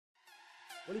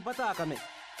Well, if I talk a me,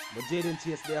 but Jaden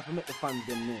Chase they have to make the fans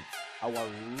them know how I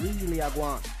really a go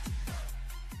on.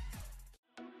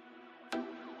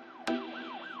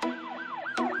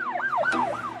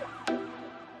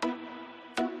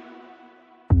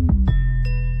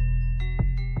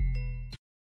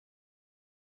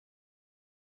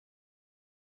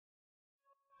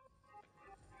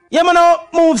 Yeah, man, now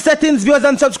move settings, viewers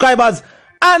and subscribers,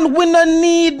 and we no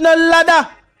need no ladder.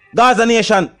 Gaza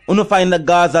Nation, you find the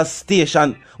Gaza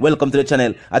Station. Welcome to the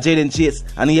channel. I'm Jaden Chase,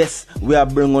 and yes, we are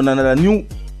bringing on another new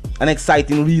and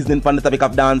exciting reasoning from the topic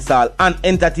of dancehall and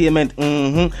entertainment.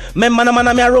 Remember,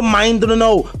 man, I remind you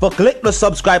now for click the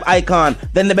subscribe icon,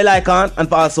 then the bell icon, and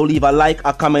for also leave a like,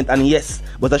 a comment, and yes,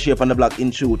 but a share from the blog in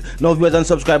truth. Now, viewers and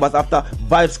subscribers, after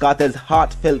Vybz Kartel's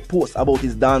heartfelt post about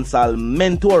his dancehall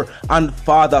mentor and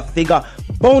father figure,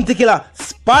 Bounty Killer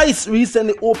Spice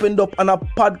recently opened up on a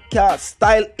podcast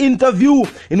style interview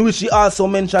in which he also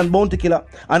mentioned Bounty Killer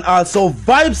and also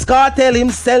Vybz Kartel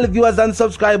himself, viewers and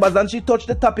subscribers, and she touched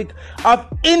the topic of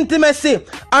intimacy,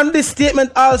 and this statement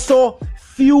also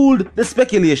fueled the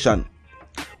speculation.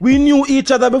 We knew each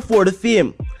other before the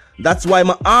fame. That's why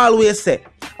I always say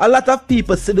a lot of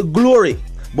people see the glory,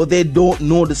 but they don't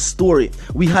know the story.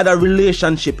 We had a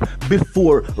relationship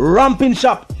before Ramping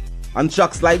Shop, and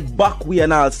tracks like Backway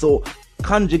and also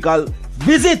Conjugal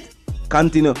Visit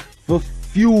continue to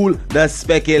fuel the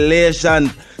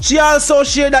speculation. She also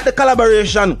shared that the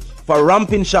collaboration for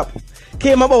Ramping Shop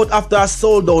came about after a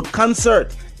sold-out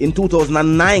concert in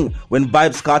 2009 when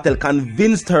Vybz Kartel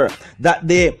convinced her that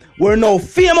they were now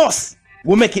famous,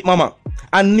 we make it mama,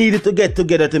 and needed to get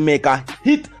together to make a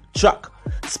hit track.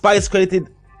 Spice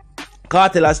credited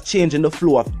Kartel as changing the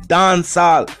flow of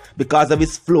dancehall because of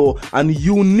his flow and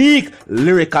unique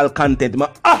lyrical content.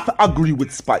 I have to agree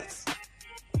with Spice.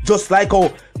 Just like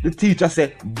how the teacher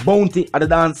said, Bounty at the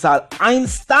dancehall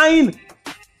Einstein,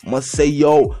 must say,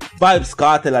 yo, Vybz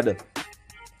Kartel at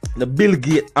the Bill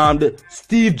Gates and the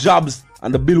Steve Jobs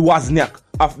and the Bill Wozniak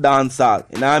of dancehall.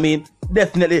 You know what I mean?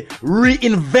 Definitely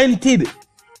reinvented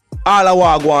all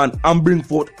our wagwan and bring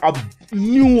forth a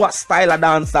newer style of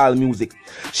dancehall music.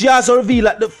 She also revealed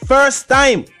that the first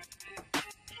time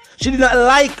she did not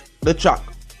like the track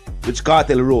which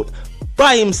Kartel wrote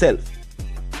by himself.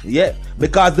 Yeah,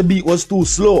 because the beat was too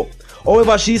slow.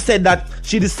 However, she said that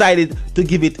she decided to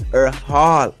give it her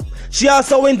all. She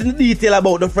also went into detail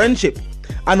about the friendship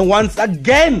and once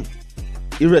again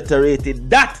he reiterated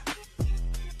that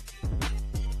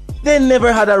they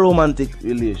never had a romantic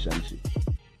relationship.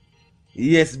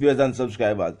 Yes, viewers and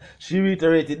subscribers, she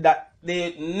reiterated that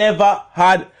they never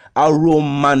had a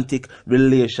romantic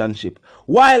relationship.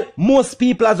 While most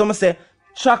people, as I say,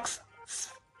 tracks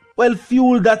well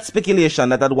fueled that speculation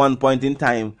that at one point in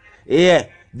time, yeah,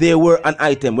 they were an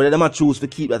item, whether they might choose to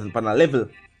keep that on a level.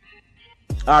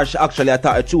 Or she actually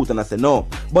thought the truth and I said no.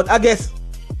 But I guess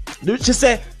she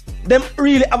said them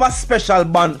really have a special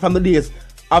bond from the days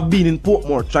of being in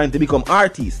Portmore trying to become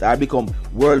artists or become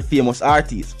world famous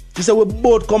artists. She said we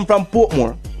both come from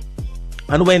Portmore,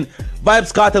 and when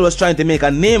Vybz Kartel was trying to make a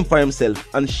name for himself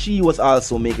and she was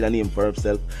also making a name for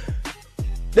herself,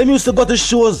 them used to go to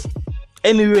shows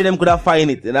anywhere them could have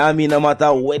find it. You know what I mean? No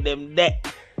matter where them there,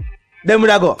 them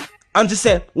would go. And she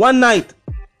said one night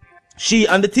she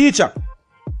and the teacher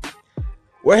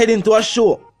were heading to a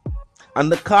show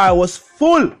and the car was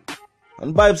full,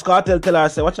 and Vybz Kartel tell her,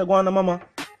 say, what you going on, mama?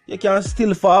 You can't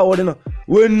still forward, you know.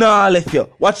 We're not left you.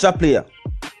 Watch that player.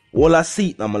 All a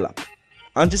seat on my lap.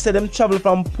 And she said them travel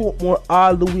from Portmore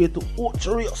all the way to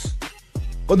Ocherios.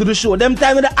 Go to the show. Them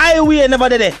time in the highway never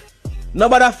did it.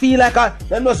 Nobody feel like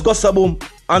them just go so boom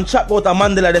and chop out a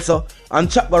Mandela there so and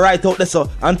chop go right out there so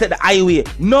and take the highway.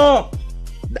 No!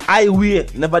 The highway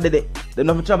never did it. They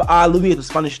never travel all the way to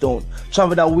Spanish Town.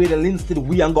 Travel that way, the Linstead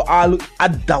way and go all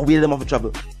at that way them have to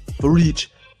travel to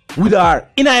reach with her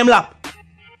in a lap.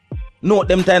 No,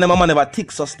 them time my man never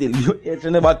tick so still.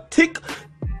 You never tick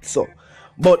so.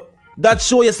 But that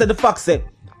show you said the fact said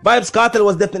Vybz Kartel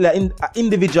was definitely an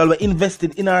individual who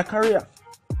invested in her career.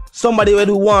 Somebody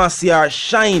who want to see her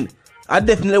shine. I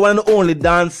definitely one of the only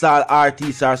dancehall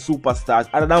artists or superstars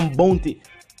other than Bounty.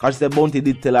 Because she said Bounty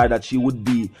did tell her that she would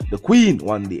be the queen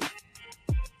one day.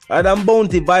 Other than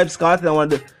Bounty, Vybz Kartel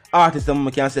one of the artists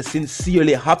that can say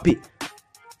sincerely happy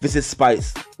this is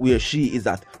Spice where she is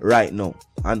at right now.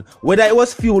 And whether it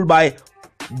was fueled by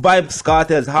Vybz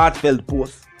Kartel's heartfelt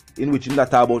post in which he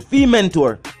talk about theme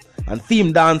mentor and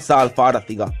theme dancehall father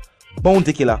figure,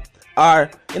 Bounty Killer,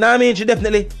 or, you know what I mean, she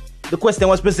definitely, the question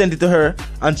was presented to her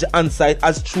and she answered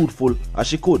as truthful as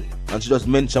she could, and she just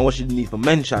mentioned what she need to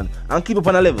mention and keep up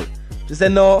on a level. She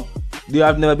said no, they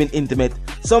have never been intimate.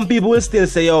 Some people will still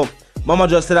say, yo, Mama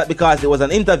just said that because it was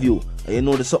an interview. And you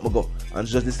know the something go. And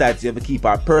she just decided to have to keep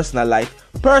her personal life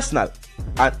personal.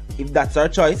 And if that's her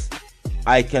choice,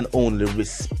 I can only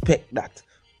respect that.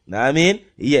 Know what I mean?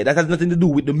 Yeah, that has nothing to do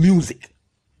with the music.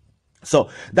 So,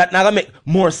 that not gonna make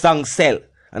more songs sell.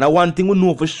 And one thing we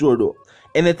know for sure though,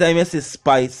 anytime you see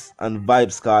Spice and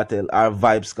Vybz Kartel, or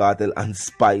Vybz Kartel and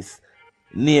Spice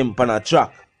name on a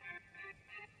track,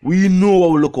 we know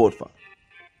what we look out for.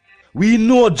 We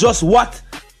know just what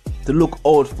to look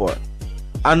out for.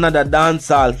 Another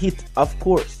dancehall hit, of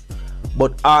course,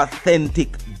 but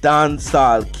authentic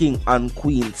dancehall king and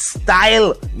queen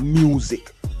style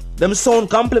music. Them sound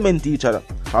complement each other.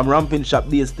 From Ramping Shop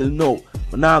days till now,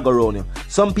 but now go around here.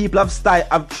 Some people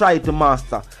have tried to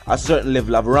master a certain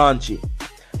level of raunchy,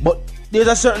 but there's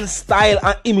a certain style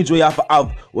and image where you have to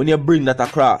have when you bring that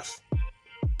across.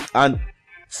 And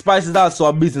Spice is also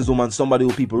a businesswoman, somebody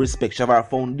who people respect. She have her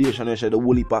foundation where she the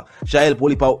whole heap, she help whole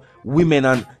heap out women,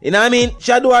 and you know what I mean?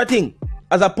 She do her thing.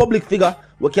 As a public figure,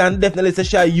 we can definitely say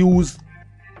she use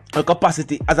her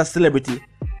capacity as a celebrity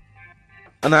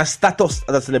and her status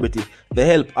as a celebrity to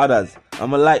help others.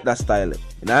 I'm like that style. You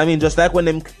know what I mean? Just like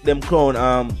when them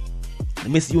crown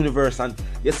Miss Universe, and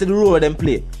you see the role them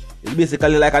play. It's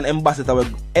basically like an ambassador will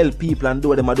help people and do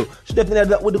what them do. She definitely did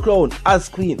that with the crown as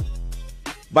queen.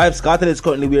 Vybz Kartel is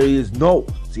currently where he is now,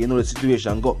 so you know the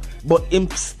situation go. But him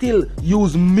still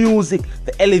use music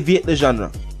to elevate the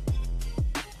genre,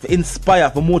 to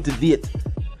inspire, to motivate,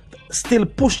 still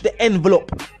push the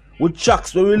envelope with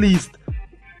tracks were released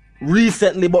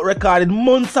recently but recorded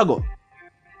months ago.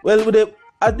 Well,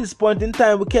 at this point in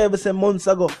time, we can't even say months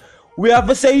ago. We have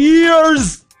to say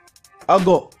years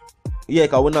ago. Yeah,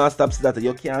 because we not stop saying that.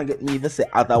 You can't get me to say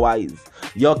otherwise.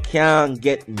 You can't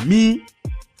get me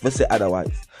to say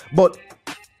otherwise. But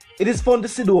it is fun to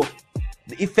see though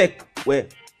the effect where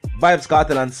Vybz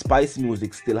Kartel and Spice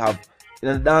music still have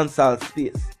in the dancehall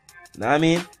space. You know what I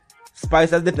mean?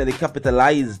 Spice has definitely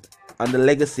capitalized on the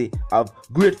legacy of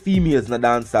great females in the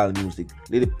dancehall music.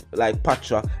 Lady like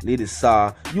Patra, Lady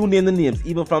Saw, you name the names,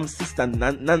 even from Sister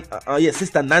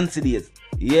Nancy days.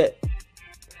 Yeah.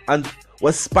 And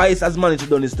what Spice has managed to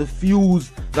do is to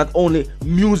fuse not only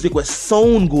music with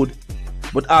sound good,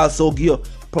 but also give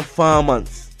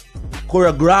performance,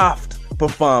 choreographed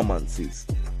performances,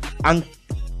 and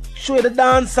show the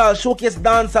dancehall, showcase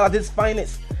dancehall at its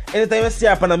finest. Anytime you see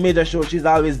her on a major show, she's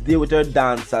always there with her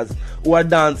dancers, who are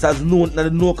dancers known in the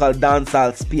local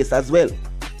dancehall space as well.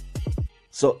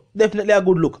 So definitely a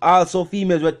good look. Also,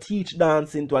 females will teach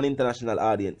dancing to an international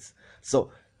audience.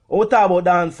 So when we talk about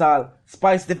dancehall,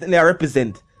 Spice definitely a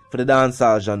represent for the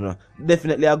dancehall genre.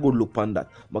 Definitely a good look on that.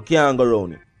 But can't go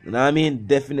around it. You know what I mean?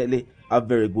 Definitely a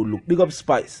very good look. Big up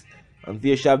Spice. And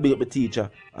for sure big up the teacher.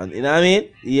 And you know what I mean?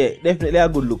 Yeah, definitely a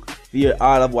good look for hear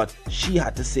all of what she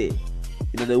had to say.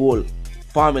 You know, the whole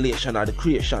formulation or the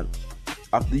creation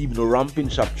of the even the Ramping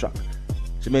Shop track.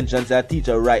 She mentioned that her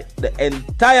teacher write the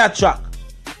entire track,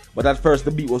 but at first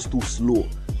the beat was too slow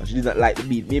and she didn't like the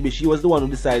beat. Maybe she was the one who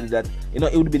decided that, you know,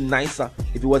 it would be nicer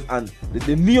if it was on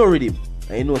the neo rhythm.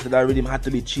 And you know, so that rhythm had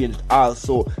to be changed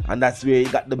also, and that's where he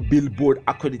got the Billboard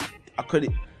accredit.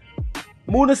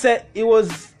 Mona said it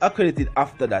was accredited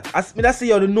after that. As me, that's say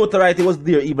the notoriety was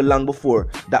there even long before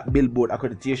that Billboard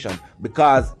accreditation,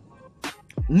 because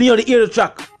Neo the ear the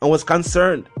track and was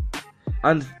concerned,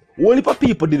 and whole heap of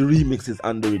people did remixes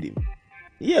on the rhythm.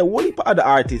 Yeah, whole heap of other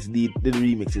artists did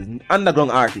remixes,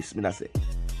 underground artists, me I say.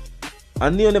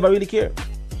 And Neo never really care.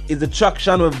 It's the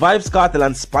traction with Vybz Kartel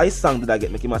and Spice song that I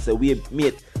get make him say, wait,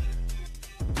 mate,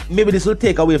 maybe this will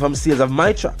take away from sales of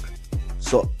my track.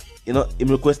 So, you know, he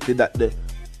requested that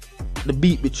the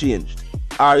beat be changed,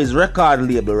 or his record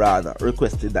label rather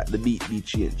requested that the beat be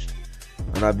changed.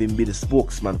 And I've been the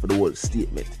spokesman for the whole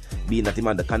statement, being that him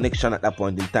had the connection at that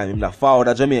point in time. Him the forward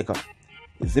of Jamaica.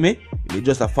 You see me? He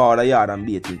just a forward of yard and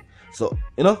baiting. So,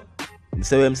 you know, you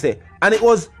see what I'm saying? And it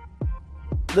was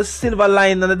the silver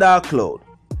line and the dark cloud,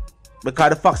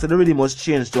 because the fact that the rhythm was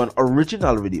changed to an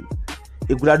original rhythm.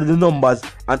 It could have done the numbers,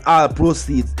 and all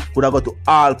proceeds could have got to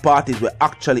all parties who were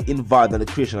actually involved in the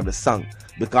creation of the song,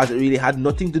 because it really had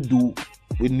nothing to do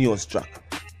with Neo's track.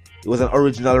 It was an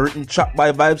original written track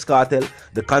by Vybz Kartel.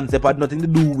 The concept had nothing to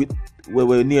do with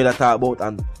where Neo that talk about,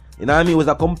 and you know what I mean, it was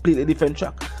a completely different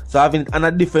track. So having it on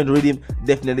a different rhythm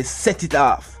definitely set it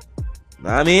off. You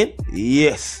know what I mean?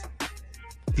 Yes.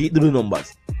 If you do the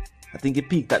numbers, I think it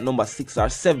peaked at number 6 or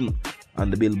 7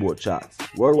 on the Billboard charts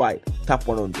worldwide, top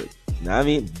 100. You know what I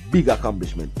mean? Big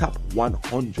accomplishment, top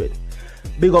 100.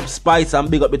 Big up Spice and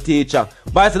big up the teacher.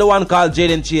 Bye to the one called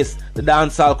Jaden Chase, the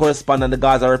dancehall correspondent, the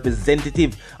Gaza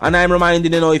representative. And I'm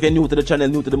reminding you, if you're new to the channel,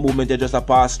 new to the movement, you're just a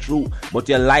pass through, but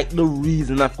you like the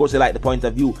reason, of course you like the point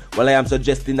of view, well, I am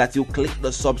suggesting that you click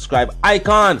the subscribe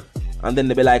icon and then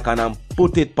the bell icon and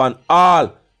put it on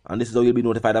all. And this is how you'll be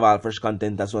notified of all fresh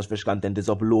content as soon as fresh content is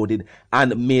uploaded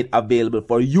and made available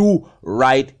for you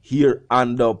right here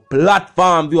on the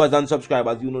platform. Viewers and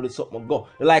subscribers, you know this something go.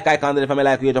 The like icon there, if I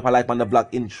like you, drop a like on the vlog.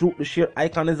 In truth, the share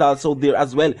icon is also there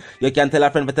as well. You can tell a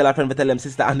friend, tell them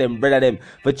sister and them brother them.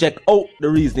 But check out the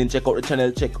reasoning, check out the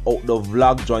channel, check out the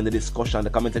vlog, join the discussion.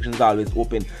 The comment section is always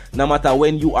open. No matter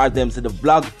when you are them, so the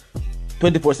vlog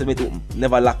 24/7 open,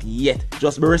 never lock yet.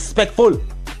 Just be respectful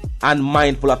and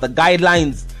mindful of the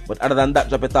guidelines. But other than that,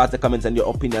 drop your thoughts, your comments, and your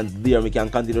opinions there. We can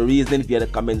continue the reasoning via the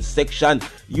comment section.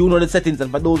 You know the settings,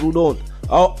 and for those who don't,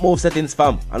 move settings,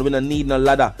 fam. And we don't need no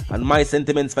ladder. And my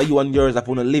sentiments for you and yours, I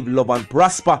want to live, love, and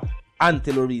prosper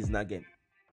until we reason again.